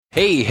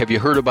Hey, have you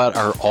heard about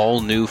our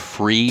all-new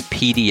free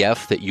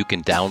PDF that you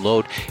can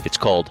download? It's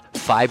called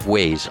 5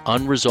 Ways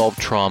Unresolved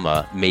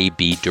Trauma May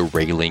Be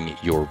Derailing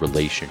Your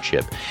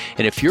Relationship.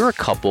 And if you're a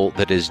couple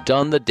that has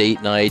done the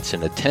date nights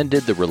and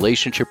attended the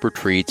relationship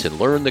retreats and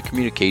learned the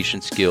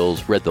communication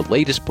skills, read the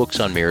latest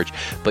books on marriage,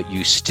 but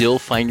you still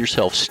find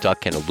yourself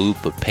stuck in a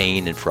loop of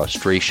pain and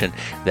frustration,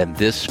 then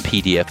this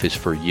PDF is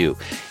for you.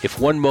 If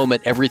one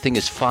moment everything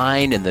is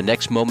fine and the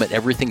next moment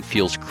everything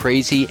feels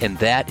crazy and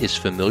that is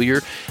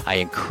familiar, I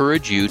encourage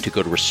you to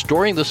go to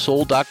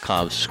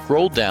restoringthesoul.com,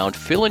 scroll down,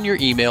 fill in your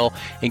email,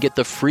 and get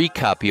the free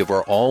copy of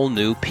our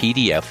all-new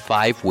PDF,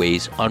 5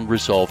 Ways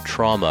Unresolved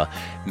Trauma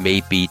May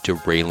Be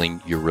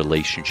Derailing Your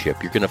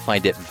Relationship. You're going to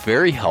find it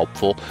very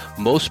helpful.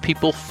 Most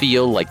people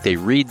feel like they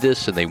read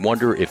this and they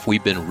wonder if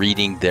we've been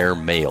reading their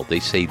mail.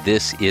 They say,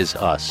 this is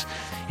us.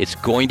 It's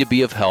going to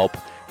be of help.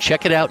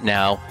 Check it out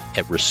now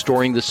at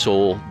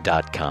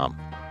restoringthesoul.com.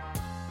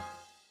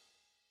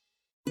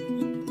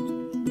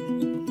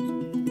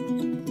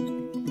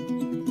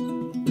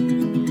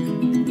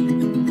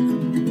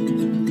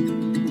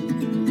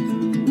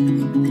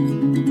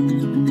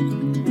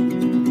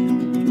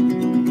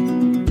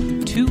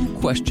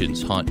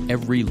 Questions haunt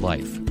every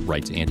life,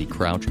 writes Andy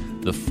Crouch.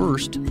 The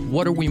first,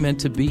 what are we meant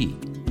to be?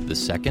 The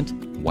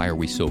second, why are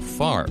we so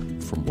far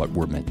from what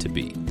we're meant to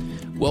be?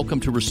 Welcome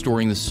to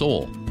Restoring the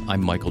Soul.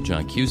 I'm Michael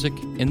John Cusick,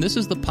 and this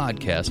is the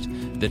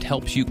podcast that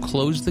helps you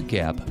close the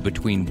gap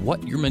between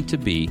what you're meant to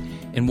be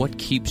and what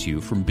keeps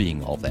you from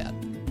being all that.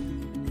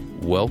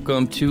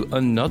 Welcome to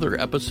another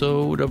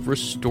episode of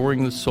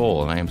Restoring the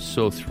Soul, and I am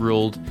so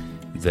thrilled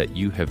that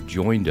you have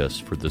joined us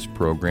for this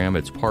program.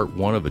 It's part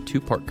one of a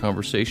two-part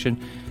conversation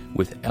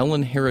with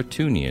Ellen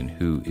Haroutunian,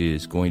 who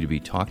is going to be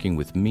talking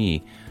with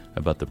me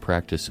about the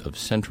practice of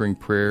centering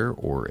prayer,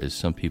 or as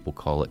some people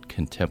call it,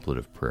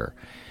 contemplative prayer.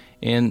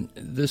 And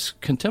this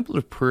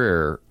contemplative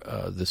prayer,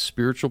 the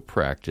spiritual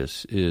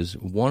practice, is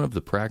one of the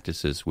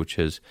practices which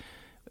has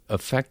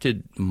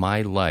affected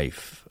my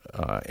life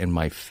and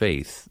my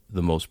faith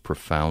the most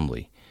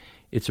profoundly.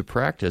 It's a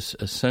practice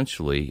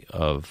essentially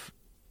of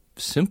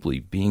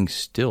simply being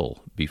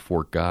still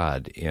before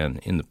God and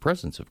in the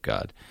presence of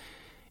God.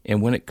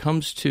 And when it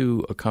comes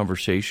to a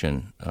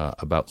conversation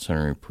about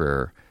centering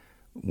prayer,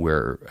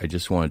 where I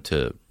just wanted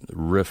to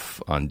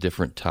riff on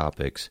different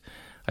topics,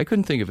 I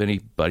couldn't think of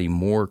anybody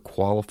more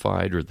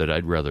qualified or that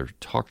I'd rather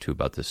talk to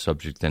about this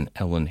subject than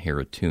Ellen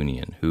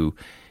Haroutunian, who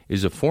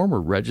is a former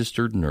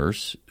registered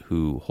nurse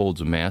who holds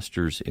a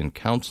master's in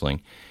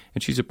counseling,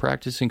 and she's a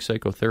practicing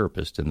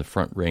psychotherapist in the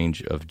Front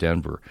Range of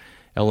Denver.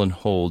 Ellen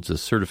holds a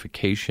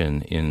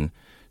certification in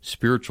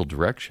spiritual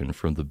direction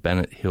from the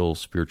Bennett Hill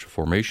Spiritual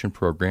Formation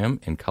Program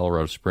in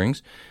Colorado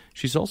Springs.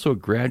 She's also a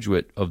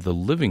graduate of the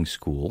Living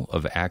School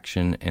of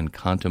Action and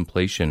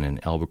Contemplation in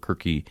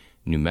Albuquerque,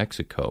 New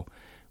Mexico,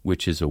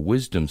 which is a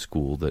wisdom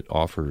school that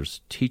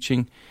offers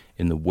teaching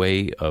in the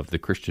way of the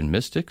Christian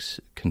mystics,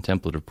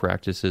 contemplative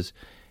practices,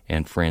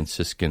 and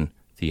Franciscan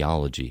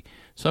theology.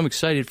 So I'm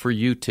excited for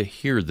you to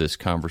hear this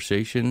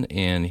conversation,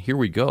 and here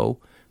we go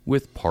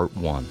with part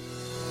one.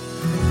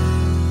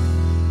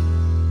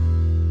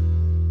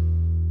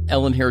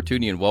 Ellen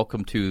Haroutunian,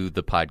 welcome to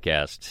the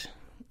podcast.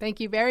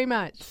 Thank you very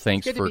much.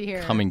 Thanks for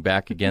coming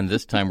back again.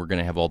 This time we're going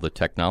to have all the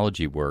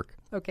technology work.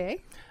 Okay.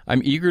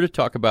 I'm eager to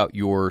talk about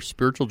your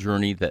spiritual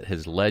journey that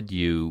has led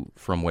you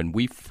from when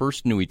we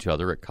first knew each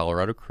other at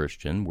Colorado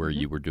Christian, where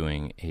you were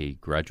doing a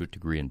graduate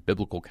degree in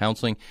biblical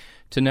counseling,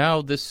 to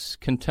now this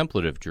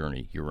contemplative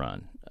journey you're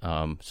on.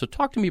 So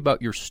talk to me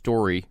about your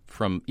story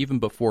from even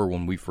before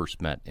when we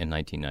first met in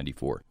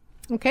 1994.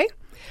 Okay.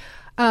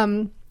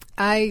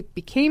 I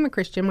became a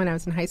Christian when I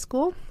was in high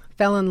school,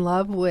 fell in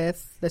love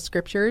with the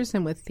scriptures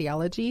and with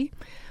theology,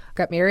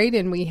 got married,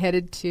 and we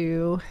headed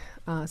to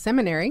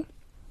seminary.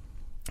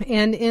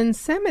 And in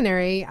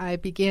seminary, I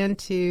began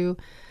to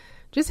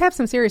just have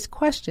some serious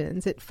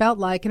questions. It felt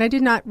like, and I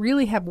did not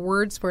really have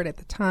words for it at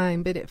the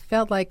time, but it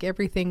felt like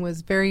everything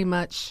was very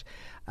much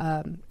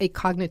a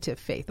cognitive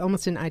faith,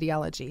 almost an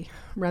ideology,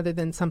 rather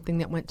than something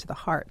that went to the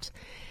heart.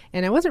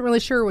 And I wasn't really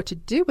sure what to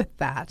do with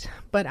that,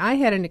 but I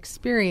had an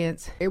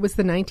experience. It was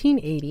the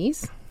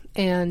 1980s,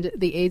 and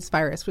the AIDS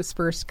virus was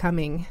first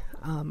coming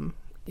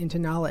into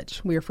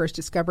knowledge. We were first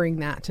discovering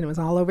that, and it was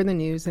all over the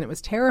news, and it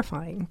was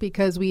terrifying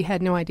because we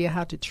had no idea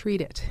how to treat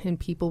it, and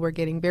people were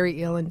getting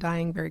very ill and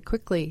dying very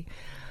quickly.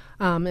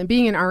 And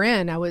being an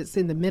RN, I was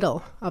in the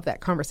middle of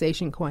that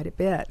conversation quite a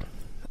bit.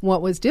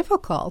 What was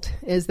difficult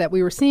is that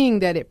we were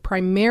seeing that it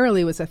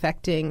primarily was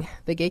affecting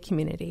the gay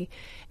community.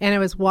 And I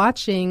was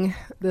watching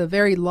the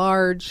very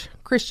large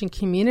Christian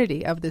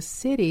community of the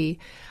city,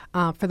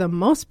 for the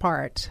most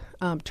part,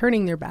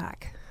 turning their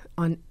back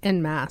on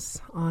en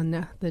masse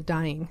on the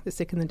dying, the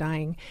sick and the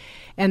dying.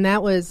 And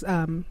that was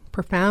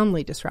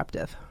profoundly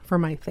disruptive for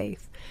my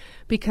faith,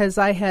 because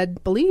I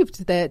had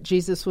believed that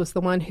Jesus was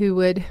the one who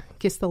would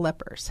kiss the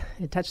lepers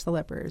and touch the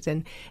lepers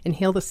and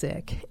heal the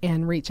sick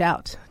and reach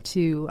out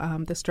to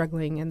the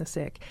struggling and the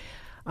sick.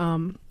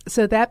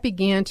 So that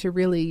began to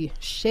really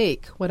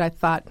shake what I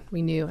thought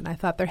we knew. And I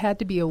thought there had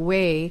to be a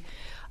way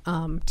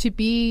to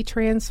be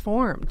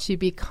transformed, to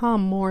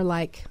become more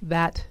like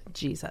that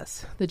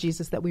Jesus, the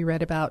Jesus that we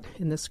read about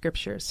in the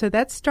scriptures. So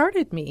that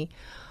started me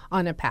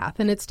on a path,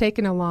 and it's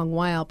taken a long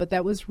while, but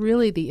that was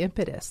really the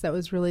impetus. That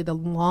was really the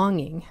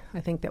longing,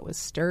 I think, that was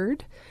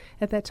stirred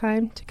at that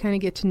time to kind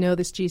of get to know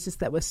this Jesus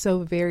that was so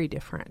very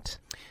different.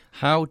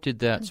 How did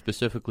that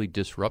specifically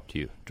disrupt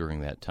you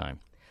during that time?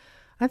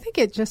 I think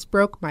it just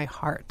broke my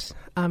heart.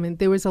 And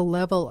there was a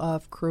level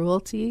of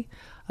cruelty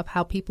of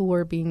how people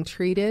were being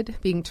treated,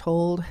 being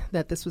told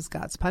that this was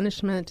God's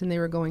punishment and they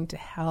were going to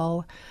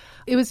hell.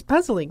 It was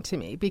puzzling to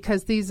me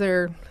because these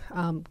are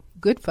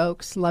good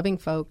folks, loving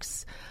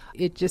folks.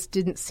 It just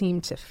didn't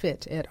seem to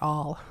fit at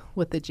all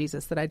with the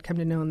Jesus that I'd come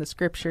to know in the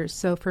scriptures.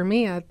 So for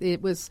me,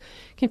 it was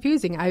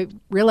confusing. I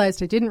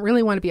realized I didn't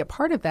really want to be a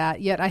part of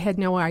that, yet I had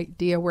no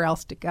idea where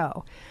else to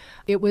go.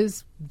 It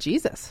was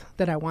Jesus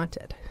that I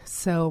wanted.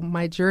 So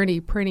my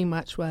journey pretty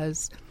much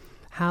was,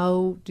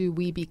 how do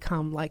we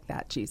become like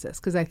that Jesus?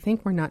 Because I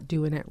think we're not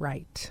doing it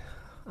right,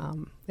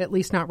 at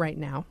least not right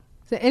now.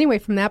 So anyway,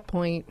 from that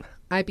point,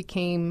 I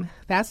became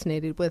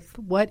fascinated with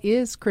what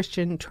is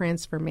Christian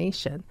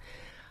transformation.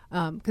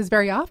 Because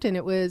very often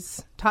it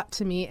was taught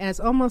to me as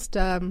almost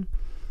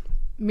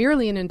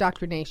merely an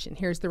indoctrination.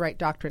 Here's the right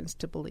doctrines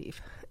to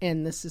believe,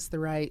 and this is the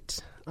right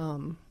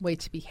way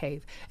to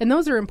behave. And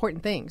those are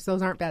important things.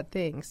 Those aren't bad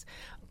things.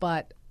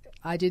 But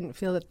I didn't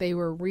feel that they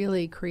were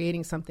really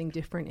creating something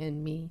different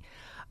in me.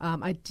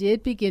 I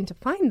did begin to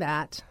find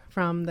that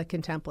from the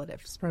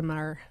contemplatives, from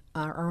our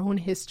own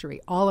history,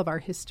 all of our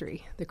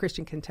history, the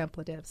Christian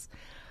contemplatives,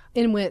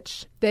 in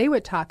which they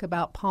would talk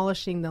about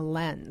polishing the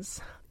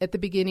lens. At the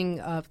beginning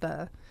of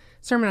the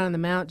Sermon on the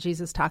Mount,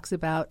 Jesus talks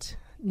about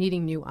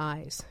needing new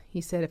eyes.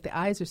 He said, if the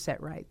eyes are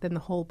set right, then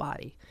the whole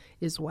body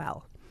is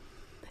well.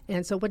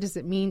 And so what does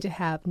it mean to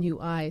have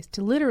new eyes?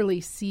 To literally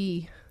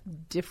see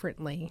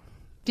differently.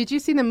 Did you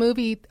see the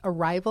movie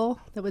Arrival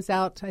that was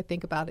out, I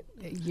think, about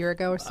a year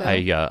ago or so?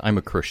 I'm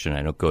a Christian.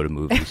 I don't go to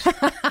movies.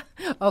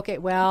 Okay,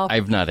 well,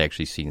 I've not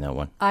actually seen that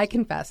one. I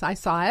confess, I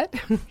saw it,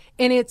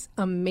 and it's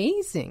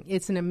amazing.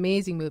 It's an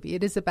amazing movie.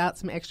 It is about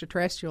some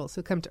extraterrestrials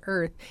who come to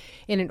Earth,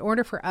 and in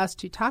order for us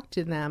to talk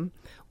to them,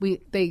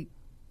 they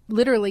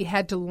literally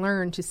had to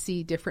learn to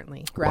see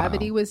differently.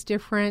 Gravity was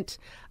different.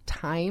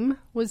 Time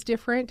was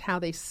different. How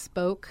they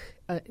spoke,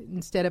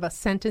 instead of a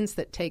sentence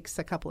that takes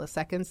a couple of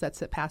seconds,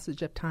 that's a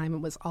passage of time.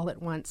 It was all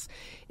at once.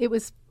 It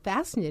was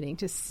fascinating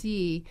to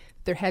see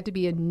there had to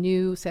be a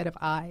new set of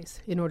eyes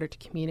in order to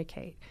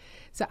communicate.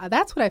 So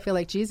that's what I feel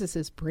like Jesus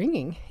is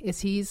bringing, is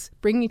he's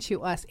bringing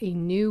to us a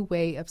new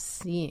way of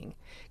seeing.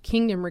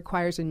 Kingdom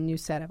requires a new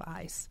set of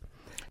eyes.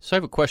 So I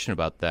have a question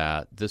about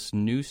that. This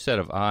new set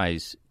of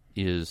eyes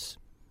is,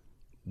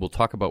 we'll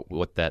talk about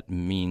what that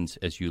means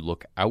as you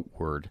look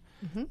outward,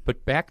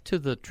 but back to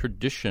the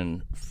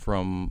tradition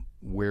from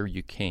where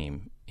you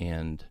came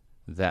and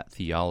that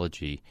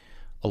theology.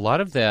 A lot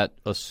of that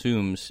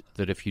assumes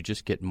that if you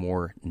just get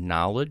more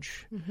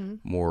knowledge,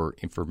 more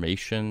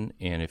information,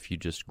 and if you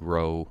just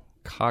grow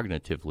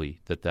cognitively,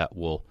 that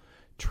will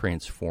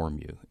transform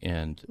you.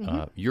 And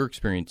your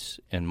experience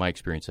and my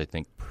experience, I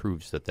think,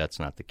 proves that that's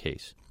not the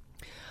case.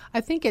 I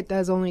think it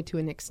does only to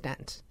an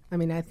extent. I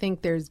mean, I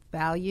think there's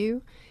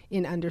value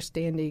in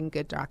understanding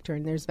good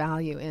doctrine. There's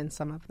value in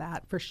some of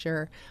that, for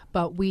sure.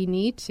 But we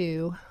need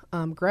to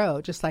grow,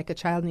 just like a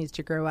child needs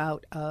to grow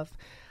out of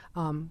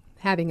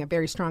having a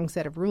very strong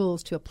set of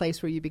rules to a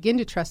place where you begin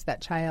to trust that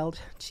child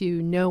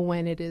to know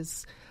when it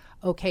is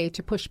okay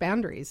to push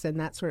boundaries and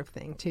that sort of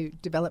thing, to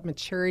develop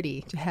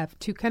maturity,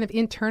 to kind of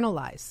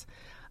internalize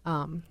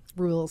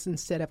rules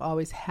instead of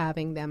always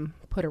having them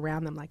put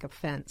around them like a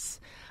fence.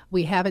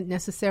 We haven't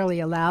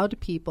necessarily allowed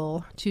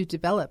people to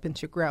develop and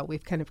to grow.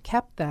 We've kind of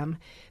kept them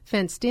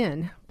fenced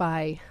in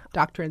by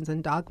doctrines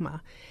and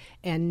dogma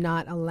and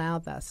not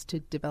allowed us to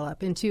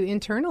develop and to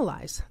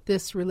internalize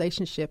this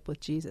relationship with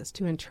Jesus,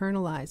 to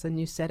internalize a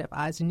new set of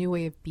eyes, a new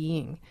way of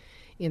being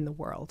in the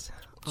world.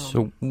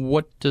 So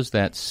what does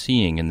that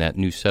seeing in that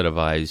new set of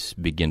eyes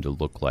begin to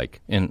look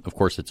like? And, of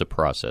course, it's a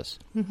process.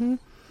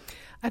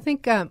 I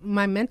think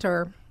my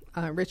mentor,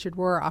 Richard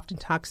Rohr, often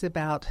talks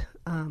about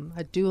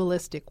a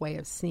dualistic way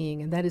of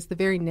seeing, and that is the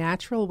very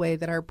natural way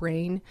that our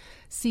brain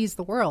sees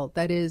the world.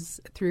 That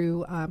is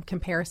through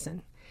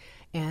comparison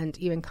and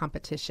even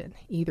competition,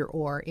 either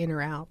or, in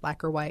or out,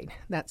 black or white,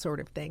 that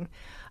sort of thing.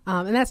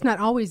 And that's not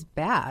always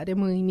bad,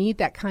 and we need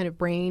that kind of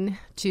brain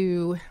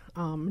to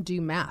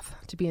do math.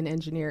 To be an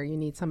engineer, you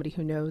need somebody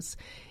who knows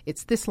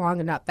it's this long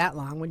and not that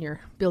long when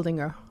you're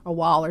building a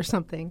wall or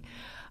something.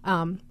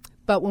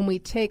 But when we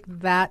take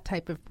that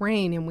type of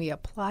brain and we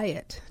apply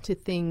it to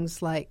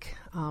things like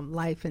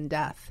life and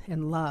death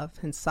and love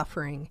and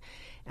suffering,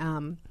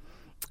 and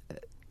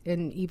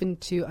even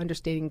to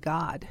understanding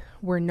God,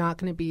 we're not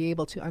going to be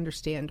able to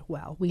understand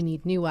well. We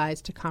need new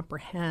eyes to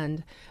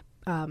comprehend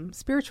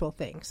spiritual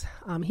things.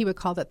 He would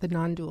call that the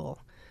non-dual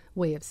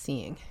way of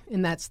seeing,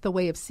 and that's the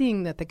way of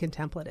seeing that the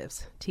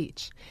contemplatives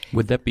teach.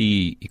 Would that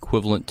be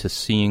equivalent to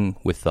seeing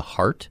with the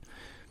heart?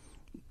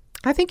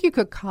 I think you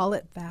could call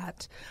it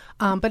that,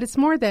 but it's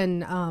more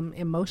than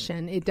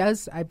emotion. It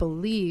does, I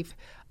believe,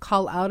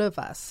 call out of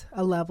us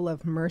a level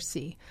of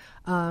mercy.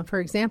 For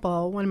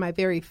example, one of my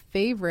very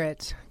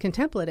favorite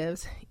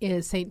contemplatives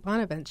is St.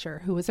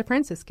 Bonaventure, who was a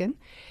Franciscan,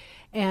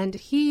 and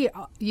he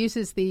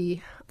uses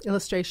the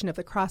illustration of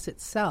the cross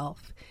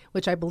itself,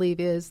 which I believe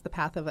is the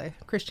path of a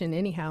Christian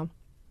anyhow,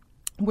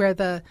 where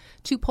the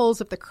two poles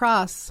of the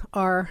cross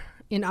are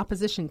in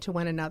opposition to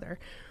one another,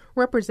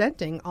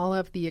 representing all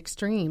of the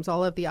extremes,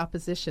 all of the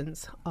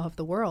oppositions of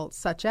the world,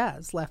 such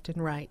as left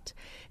and right,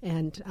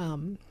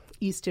 and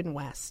East and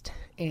West,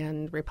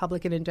 and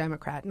Republican and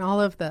Democrat, and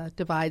all of the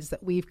divides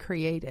that we've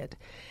created,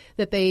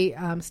 that they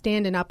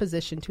stand in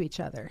opposition to each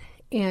other.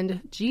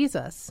 And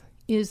Jesus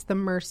is the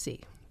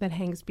mercy that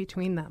hangs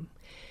between them.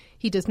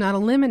 He does not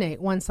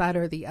eliminate one side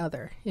or the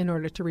other in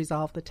order to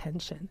resolve the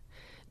tension.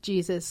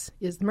 Jesus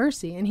is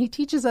mercy, and he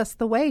teaches us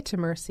the way to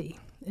mercy,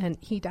 and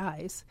he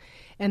dies.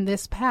 And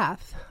this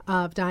path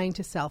of dying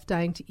to self,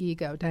 dying to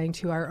ego, dying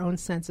to our own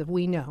sense of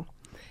we know,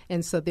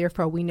 and so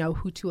therefore we know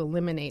who to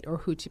eliminate or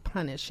who to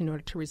punish in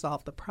order to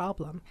resolve the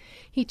problem,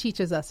 he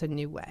teaches us a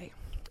new way.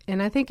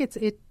 And I think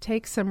it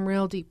takes some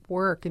real deep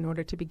work in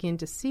order to begin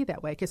to see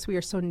that way, because we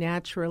are so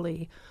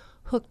naturally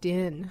hooked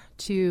in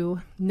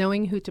to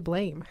knowing who to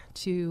blame,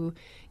 to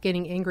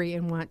getting angry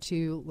and want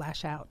to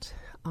lash out,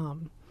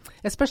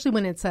 especially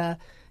when it's a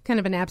kind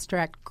of an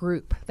abstract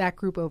group, that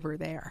group over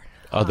there.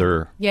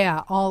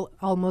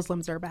 All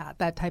Muslims are bad,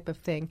 that type of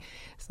thing.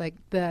 It's like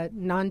the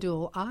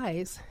non-dual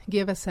eyes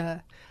give us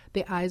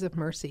the eyes of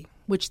mercy,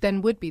 which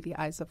then would be the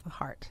eyes of the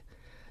heart,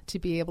 to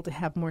be able to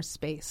have more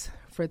space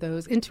for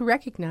those and to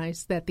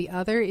recognize that the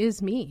other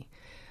is me.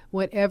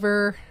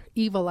 Whatever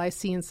evil I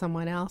see in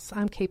someone else,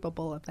 I'm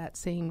capable of that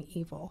same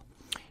evil.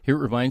 It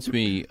reminds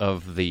me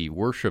of the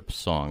worship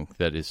song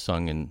that is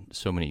sung in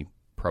so many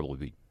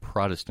probably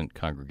Protestant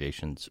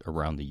congregations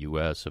around the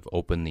U.S. of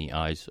 "Open the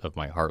eyes of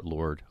my heart,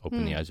 Lord,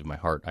 open the eyes of my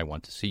heart, I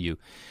want to see you."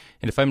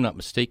 And if I'm not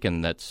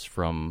mistaken, that's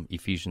from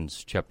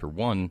Ephesians chapter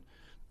 1,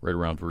 right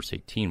around verse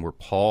 18, where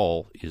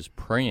Paul is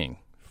praying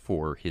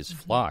for his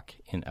flock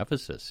in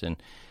Ephesus.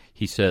 And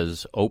he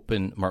says,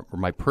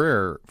 my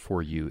prayer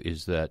for you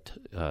is that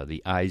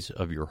the eyes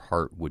of your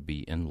heart would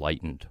be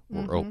enlightened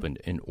or opened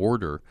in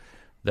order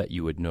that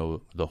you would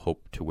know the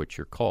hope to which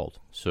you're called.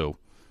 So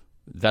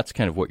that's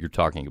kind of what you're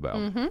talking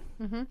about.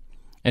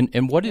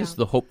 And what is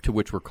the hope to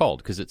which we're called?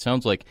 Because it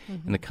sounds like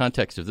in the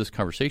context of this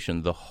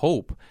conversation, the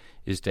hope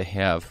is to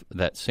have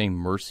that same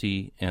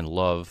mercy and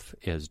love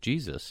as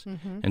Jesus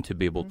and to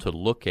be able to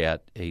look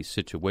at a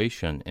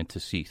situation and to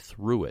see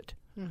through it,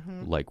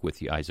 like with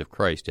the eyes of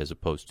Christ, as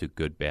opposed to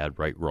good, bad,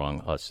 right,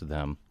 wrong, us,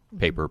 them,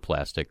 paper,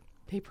 plastic.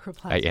 Paper,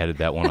 plastic. I added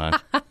that one on.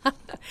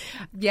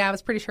 Yeah, I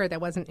was pretty sure that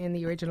wasn't in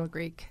the original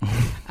Greek.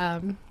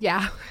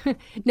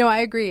 No, I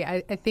agree.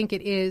 I think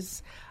it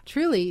is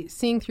truly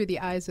seeing through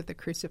the eyes of the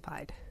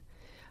crucified,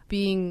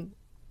 being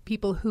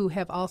people who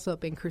have also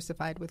been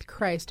crucified with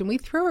Christ. And we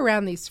throw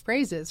around these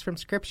phrases from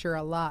Scripture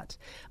a lot,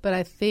 but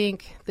I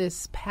think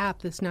this path,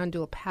 this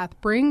non-dual path,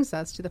 brings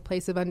us to the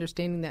place of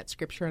understanding that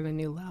Scripture on a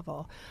new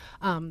level.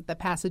 The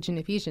passage in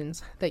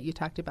Ephesians that you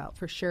talked about,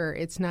 for sure,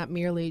 it's not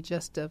merely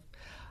just of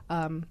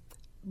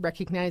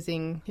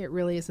recognizing, it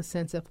really is a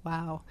sense of,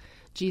 wow,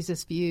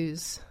 Jesus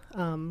views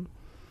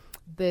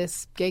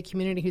this gay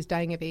community who's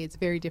dying of AIDS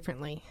very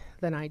differently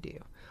than I do.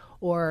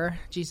 Or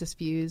Jesus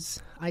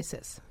views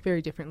ISIS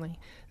very differently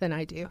than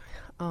I do.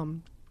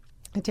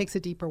 It takes a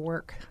deper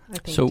work, I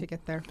think, to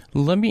get there.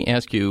 Let me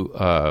ask you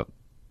a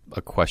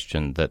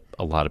question that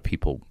a lot of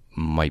people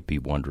might be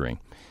wondering.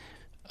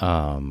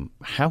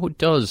 How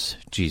does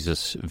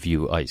Jesus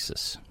view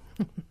ISIS?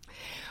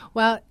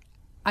 Well,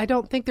 I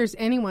don't think there's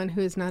anyone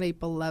who is not a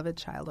beloved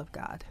child of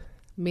God,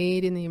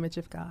 made in the image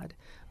of God,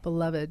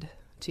 beloved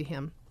to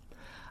him.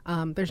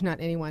 There's not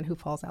anyone who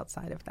falls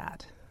outside of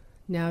that.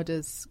 Now,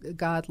 does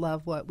God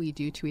love what we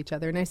do to each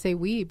other? And I say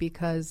we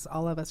because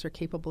all of us are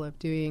capable of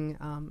doing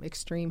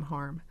extreme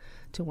harm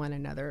to one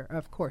another.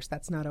 Of course,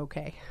 that's not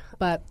okay.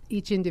 But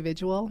each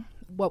individual,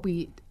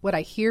 what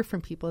I hear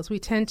from people is we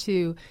tend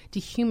to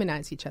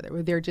dehumanize each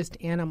other. They're just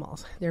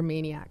animals. They're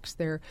maniacs.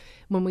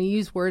 When we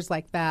use words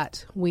like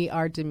that, we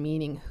are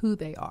demeaning who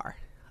they are.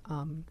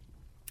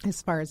 As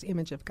far as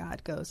image of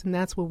God goes. And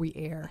that's where we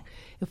err.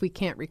 If we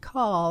can't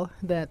recall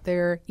that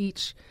they're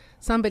each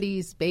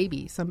somebody's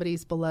baby,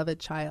 somebody's beloved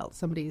child,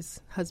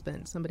 somebody's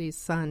husband, somebody's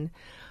son,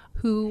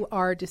 who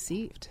are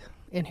deceived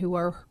and who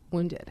are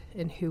wounded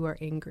and who are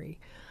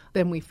angry,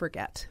 then we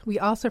forget. We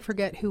also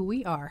forget who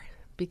we are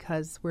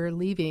because we're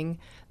leaving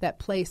that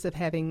place of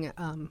having,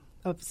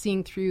 of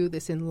seeing through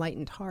this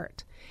enlightened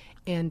heart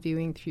and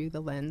viewing through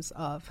the lens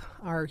of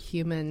our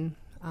human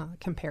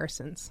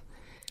comparisons.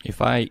 If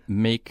I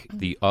make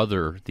the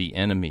other the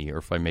enemy, or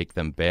if I make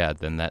them bad,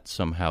 then that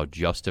somehow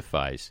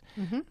justifies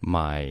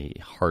my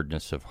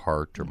hardness of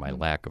heart or my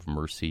lack of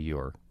mercy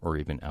or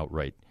even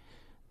outright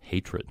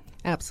hatred.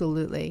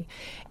 Absolutely.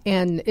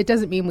 And it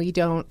doesn't mean we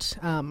don't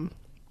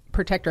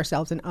protect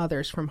ourselves and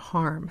others from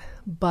harm.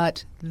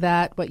 But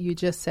that, what you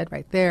just said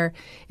right there,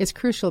 is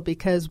crucial,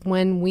 because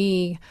when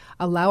we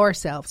allow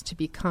ourselves to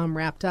become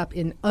wrapped up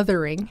in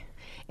othering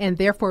and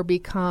therefore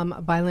become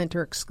violent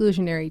or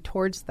exclusionary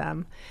towards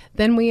them,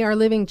 then we are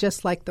living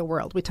just like the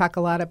world. We talk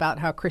a lot about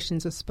how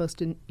Christians are supposed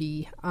to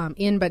be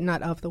in but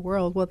not of the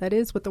world. Well, that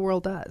is what the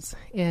world does.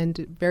 And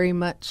very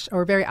much,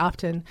 or very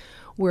often,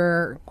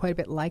 we're quite a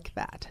bit like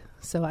that.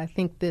 So I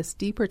think this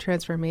deeper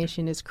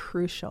transformation is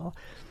crucial,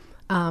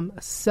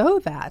 so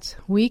that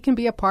we can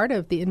be a part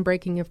of the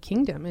inbreaking of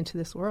kingdom into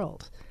this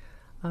world.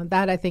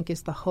 That, I think,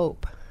 is the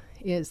hope,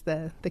 is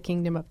the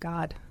kingdom of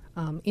God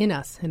in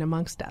us and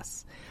amongst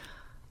us.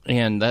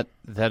 And that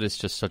is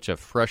just such a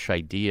fresh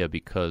idea,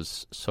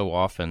 because so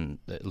often,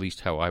 at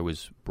least how I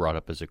was brought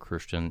up as a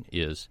Christian,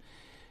 is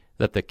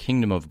that the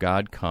kingdom of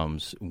God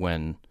comes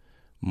when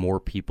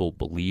more people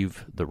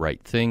believe the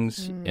right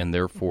things and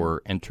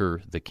therefore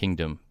enter the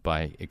kingdom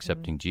by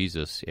accepting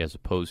Jesus, as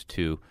opposed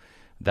to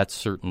that's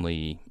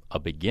certainly a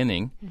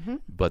beginning,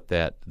 but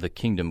that the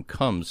kingdom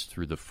comes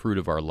through the fruit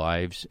of our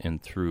lives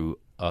and through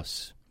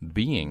us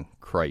being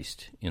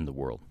Christ in the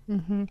world.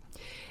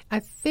 I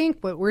think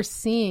what we're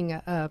seeing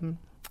a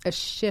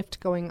shift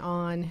going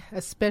on,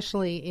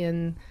 especially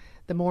in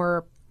the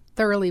more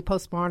thoroughly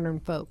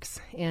postmodern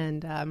folks,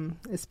 and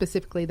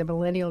specifically the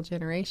millennial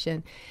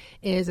generation,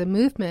 is a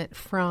movement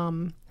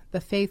from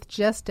the faith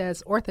just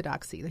as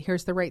orthodoxy.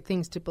 Here's the right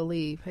things to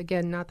believe.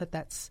 Again, not that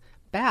that's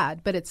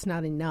bad, but it's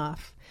not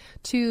enough,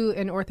 to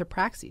an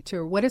orthopraxy,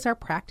 to what is our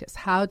practice?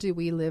 How do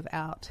we live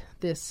out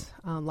this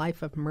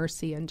life of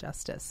mercy and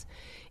justice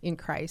in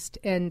Christ?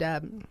 And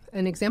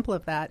an example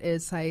of that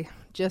is I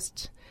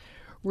just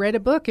read a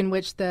book in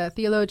which the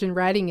theologian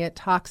writing it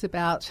talks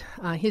about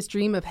his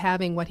dream of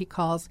having what he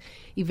calls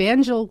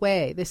Evangel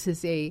Way. This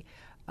is a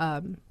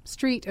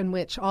street in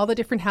which all the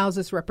different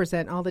houses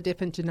represent all the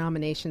different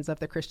denominations of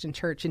the Christian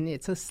church. And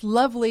it's this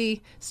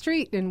lovely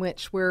street in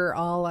which we're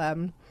all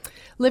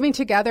living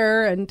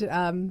together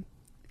and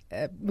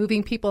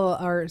moving people,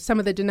 are some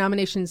of the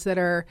denominations that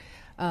are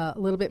a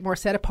little bit more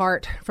set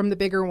apart from the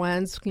bigger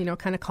ones, you know,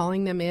 kind of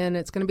calling them in.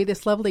 It's going to be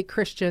this lovely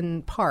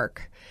Christian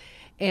park.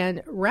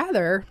 And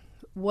rather,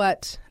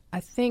 what I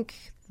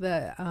think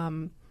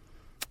the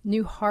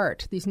new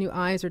heart, these new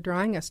eyes are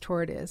drawing us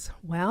toward is,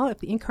 well, if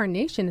the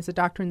incarnation is a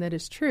doctrine that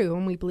is true,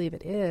 and we believe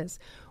it is,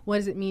 what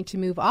does it mean to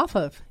move off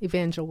of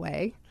Evangel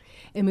Way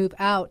and move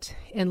out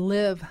and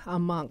live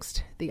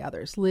amongst the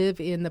others,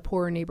 live in the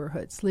poorer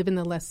neighborhoods, live in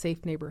the less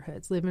safe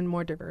neighborhoods, live in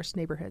more diverse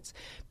neighborhoods,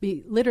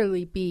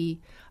 literally be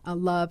a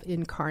love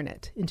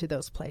incarnate into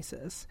those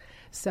places.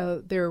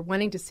 So they're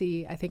wanting to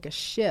see, I think, a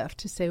shift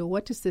to say, well,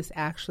 what does this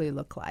actually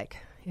look like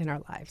in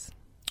our lives?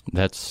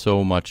 That's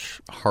so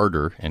much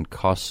harder and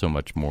costs so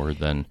much more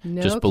than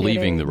just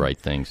believing the right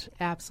things.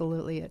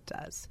 Absolutely, it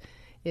does.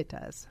 It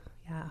does,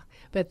 yeah.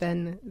 But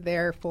then,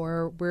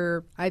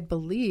 therefore, I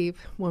believe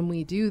when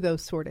we do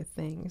those sort of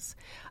things,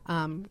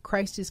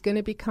 Christ is going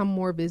to become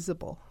more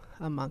visible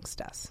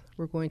amongst us.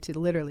 We're going to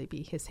literally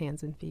be his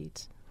hands and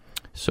feet.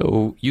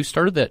 So you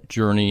started that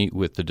journey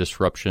with the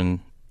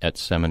disruption at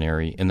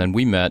seminary, and then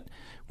we met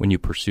when you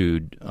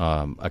pursued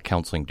a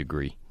counseling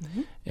degree.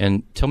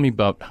 And tell me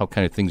about how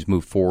kind of things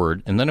move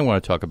forward, and then I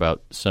want to talk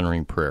about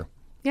centering prayer.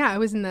 Yeah, I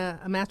was in a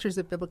Master's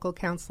of Biblical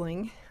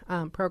Counseling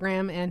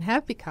program and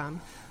have become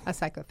a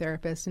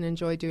psychotherapist and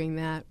enjoy doing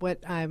that.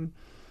 What I'm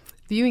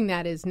viewing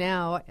that is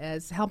now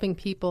as helping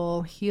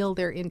people heal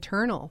their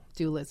internal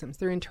dualisms,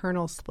 their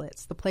internal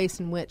splits, the place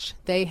in which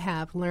they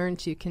have learned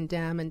to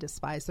condemn and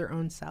despise their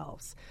own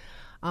selves.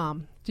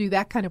 Do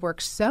that kind of work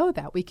so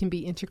that we can be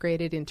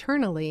integrated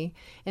internally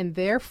and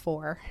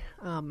therefore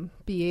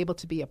be able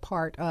to be a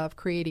part of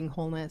creating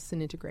wholeness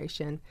and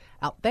integration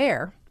out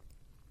there.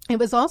 It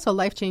was also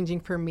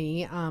life-changing for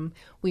me.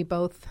 We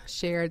both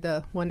shared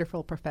the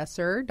wonderful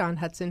professor, Don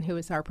Hudson, who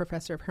is our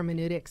professor of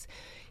hermeneutics.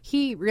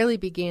 He really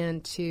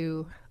began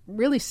to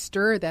really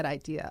stir that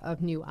idea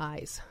of new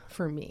eyes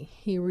for me.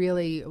 He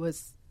really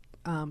was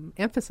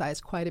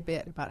emphasized quite a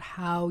bit about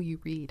how you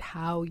read,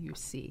 how you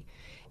see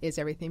is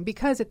everything.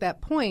 Because at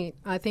that point,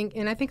 I think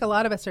a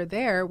lot of us are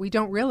there, we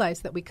don't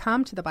realize that we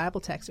come to the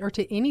Bible text or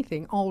to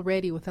anything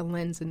already with a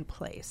lens in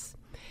place.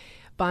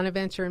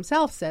 Bonaventure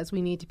himself says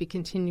we need to be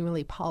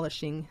continually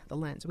polishing the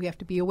lens. We have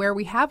to be aware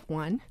we have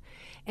one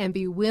and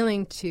be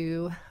willing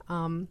to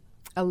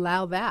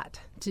allow that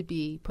to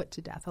be put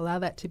to death, allow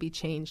that to be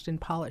changed and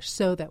polished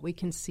so that we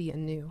can see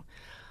anew.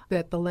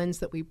 That the lens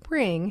that we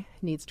bring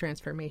needs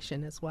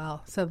transformation as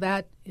well. So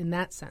that, in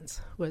that sense,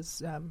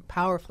 was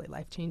powerfully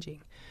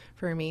life-changing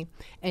for me.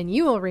 And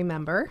you will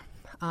remember,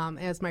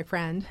 as my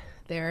friend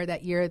there,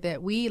 that year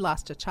that we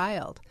lost a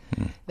child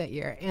that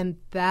year. And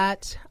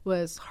that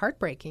was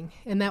heartbreaking.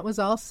 And that was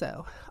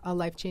also a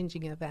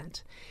life-changing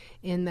event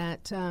in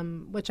that,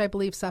 which I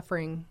believe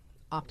suffering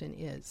often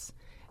is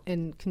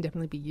and can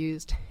definitely be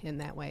used in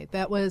that way.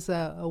 That was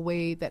a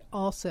way that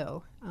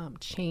also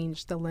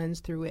changed the lens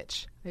through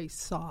which I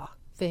saw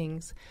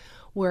things,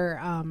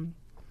 where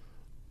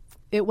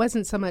it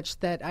wasn't so much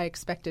that I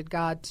expected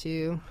God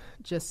to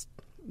just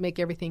make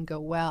everything go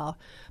well,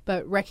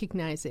 but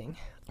recognizing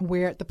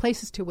where the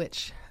places to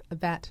which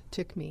that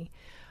took me,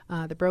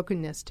 the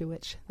brokenness to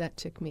which that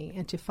took me,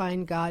 and to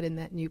find God in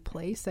that new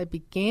place, I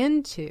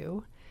began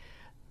to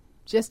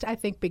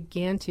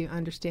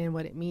understand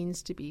what it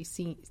means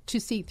to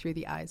see through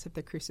the eyes of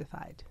the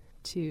crucified,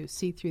 to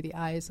see through the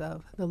eyes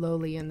of the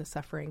lowly and the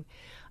suffering,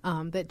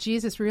 that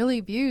Jesus really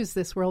views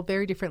this world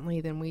very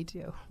differently than we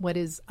do. What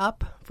is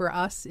up for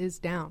us is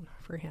down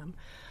for him.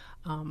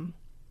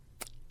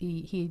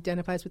 He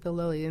identifies with the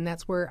lowly, and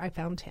that's where I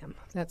found him.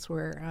 That's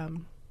where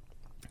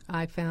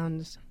I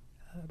found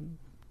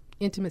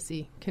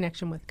intimacy,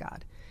 connection with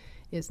God,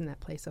 is in that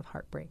place of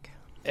heartbreak.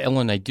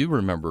 Ellen, I do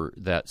remember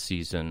that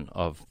season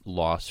of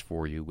loss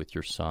for you with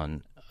your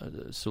son.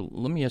 So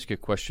let me ask you a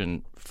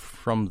question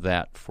from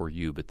that for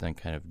you, but then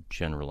kind of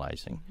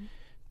generalizing. Mm-hmm.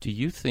 Do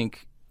you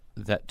think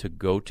that to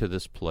go to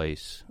this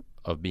place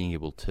of being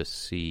able to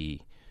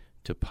see,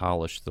 to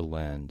polish the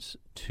lens,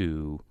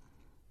 to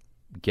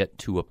get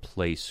to a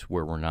place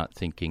where we're not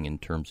thinking in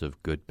terms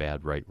of good,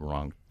 bad, right,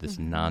 wrong, this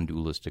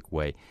non-dualistic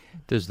way,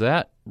 does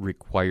that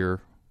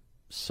require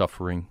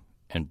suffering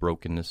and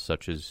brokenness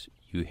such as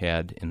you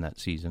had in that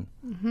season?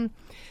 Mm-hmm.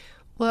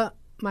 Well,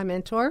 my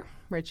mentor,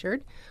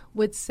 Richard,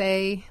 would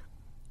say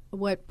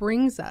what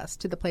brings us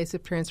to the place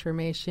of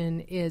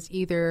transformation is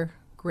either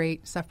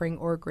great suffering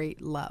or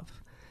great love.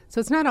 So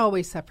it's not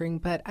always suffering,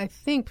 but I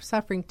think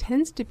suffering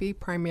tends to be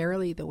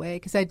primarily the way,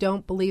 because I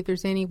don't believe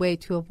there's any way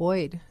to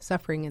avoid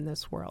suffering in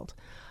this world.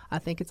 I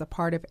think it's a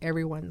part of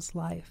everyone's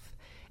life,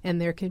 and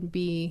there can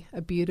be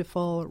a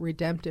beautiful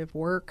redemptive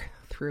work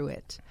through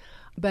it.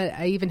 But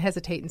I even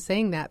hesitate in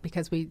saying that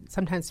because we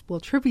sometimes will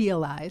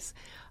trivialize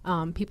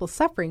people's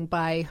suffering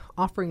by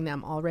offering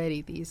them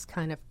already these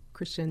kind of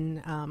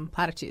Christian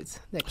platitudes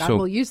that God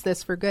will use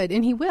this for good,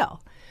 and he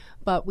will.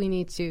 But we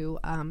need to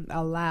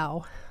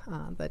allow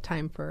the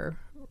time for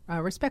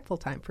respectful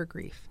time for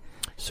grief.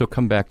 So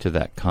come back to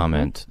that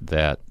comment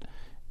that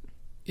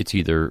it's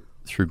either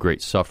through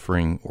great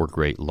suffering or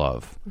great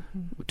love.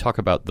 Mm-hmm. Talk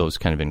about those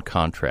kind of in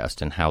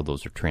contrast and how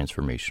those are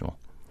transformational.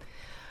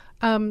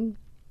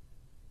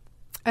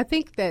 I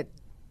think that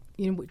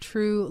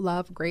true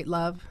love, great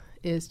love,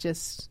 is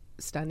just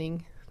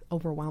stunning,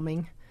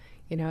 overwhelming,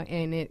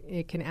 and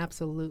it can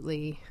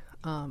absolutely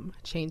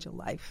change a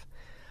life.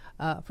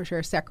 For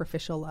sure,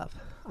 sacrificial love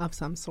of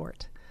some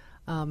sort.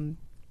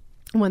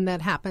 When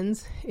that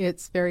happens,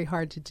 it's very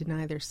hard to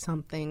deny there's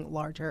something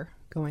larger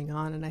going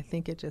on, and I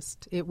think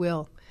it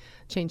will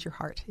change your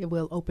heart. It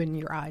will open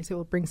your eyes. It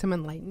will bring some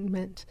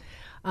enlightenment.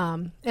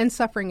 And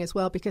suffering as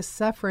well, because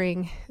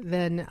suffering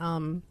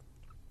then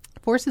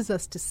forces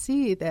us to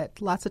see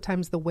that lots of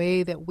times the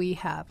way that we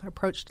have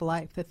approached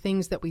life, the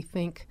things that we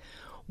think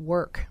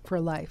work for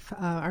life,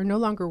 are no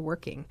longer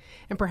working.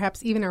 And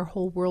perhaps even our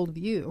whole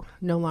worldview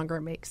no longer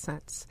makes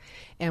sense.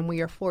 And we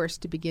are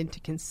forced to begin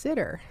to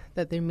consider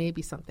that there may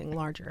be something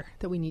larger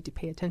that we need to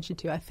pay attention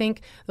to. I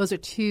think those are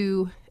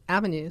two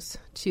avenues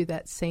to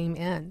that same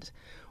end,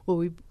 where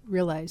we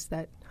realize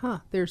that,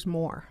 there's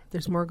more.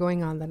 There's more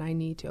going on than I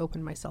need to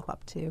open myself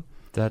up to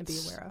and be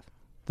aware of.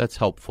 That's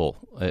helpful.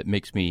 It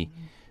makes me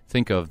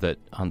think of that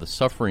on the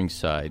suffering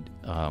side,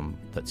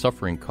 that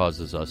suffering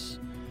causes us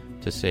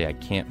to say, I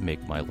can't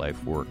make my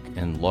life work.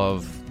 And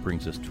love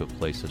brings us to a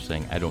place of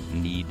saying, I don't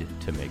need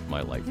to make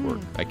my life work.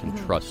 I can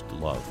trust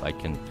love. I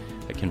can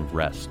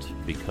rest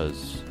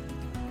because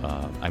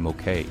I'm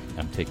okay.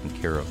 I'm taken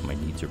care of. My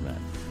needs are met.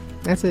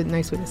 That's a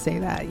nice way to say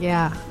that.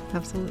 Yeah,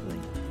 absolutely.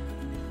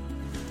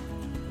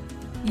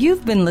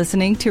 You've been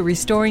listening to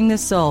Restoring the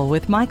Soul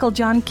with Michael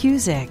John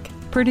Cusick,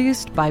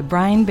 produced by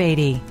Brian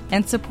Beatty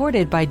and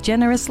supported by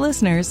generous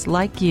listeners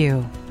like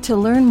you. To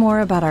learn more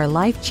about our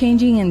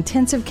life-changing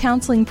intensive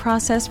counseling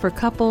process for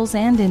couples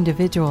and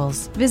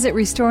individuals, visit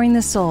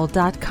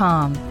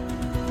restoringthesoul.com.